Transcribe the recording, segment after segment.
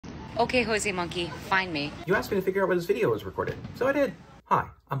Okay, Jose Monkey, find me. You asked me to figure out where this video was recorded, so I did. Hi,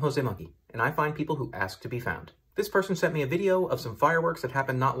 I'm Jose Monkey, and I find people who ask to be found. This person sent me a video of some fireworks that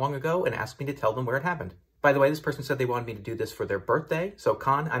happened not long ago and asked me to tell them where it happened. By the way, this person said they wanted me to do this for their birthday, so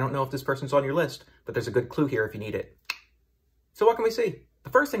Con, I don't know if this person's on your list, but there's a good clue here if you need it. So what can we see? The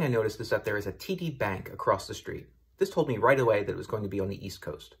first thing I noticed is that there is a TD Bank across the street. This told me right away that it was going to be on the East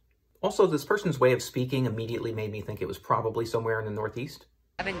Coast. Also, this person's way of speaking immediately made me think it was probably somewhere in the Northeast.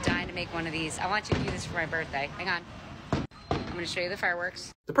 I've been dying to make one of these. I want you to do this for my birthday. Hang on. I'm going to show you the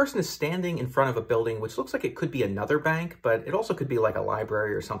fireworks. The person is standing in front of a building which looks like it could be another bank, but it also could be like a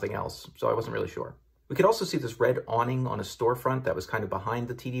library or something else, so I wasn't really sure. We could also see this red awning on a storefront that was kind of behind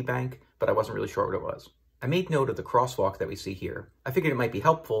the TD Bank, but I wasn't really sure what it was. I made note of the crosswalk that we see here. I figured it might be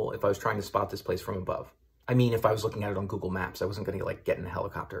helpful if I was trying to spot this place from above. I mean, if I was looking at it on Google Maps, I wasn't going to get in a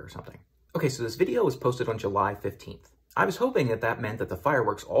helicopter or something. Okay, so this video was posted on July 15th. I was hoping that that meant that the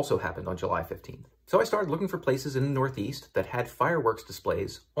fireworks also happened on July 15th. So I started looking for places in the Northeast that had fireworks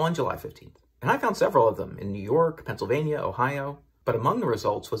displays on July 15th. And I found several of them in New York, Pennsylvania, Ohio. But among the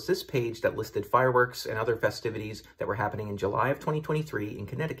results was this page that listed fireworks and other festivities that were happening in July of 2023 in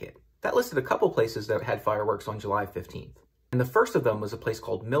Connecticut. That listed a couple places that had fireworks on July 15th. And the first of them was a place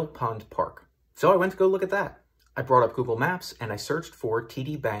called Mill Pond Park. So I went to go look at that. I brought up Google Maps and I searched for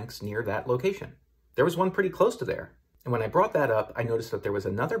TD banks near that location. There was one pretty close to there. And when I brought that up, I noticed that there was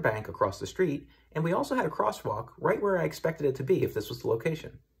another bank across the street, and we also had a crosswalk right where I expected it to be if this was the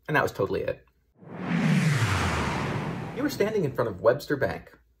location. And that was totally it. You were standing in front of Webster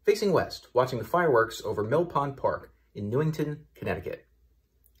Bank, facing west, watching the fireworks over Mill Pond Park in Newington, Connecticut.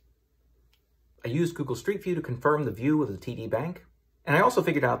 I used Google Street View to confirm the view of the TD Bank, and I also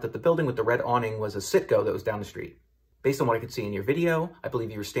figured out that the building with the red awning was a Citgo that was down the street. Based on what I could see in your video, I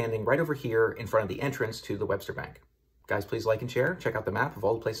believe you were standing right over here in front of the entrance to the Webster Bank. Guys, please like and share. Check out the map of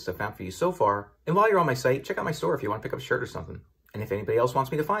all the places I've found for you so far. And while you're on my site, check out my store if you want to pick up a shirt or something. And if anybody else wants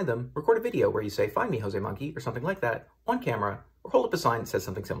me to find them, record a video where you say, "Find me, Jose Monkey," or something like that on camera, or hold up a sign that says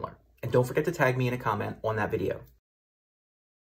something similar. And don't forget to tag me in a comment on that video.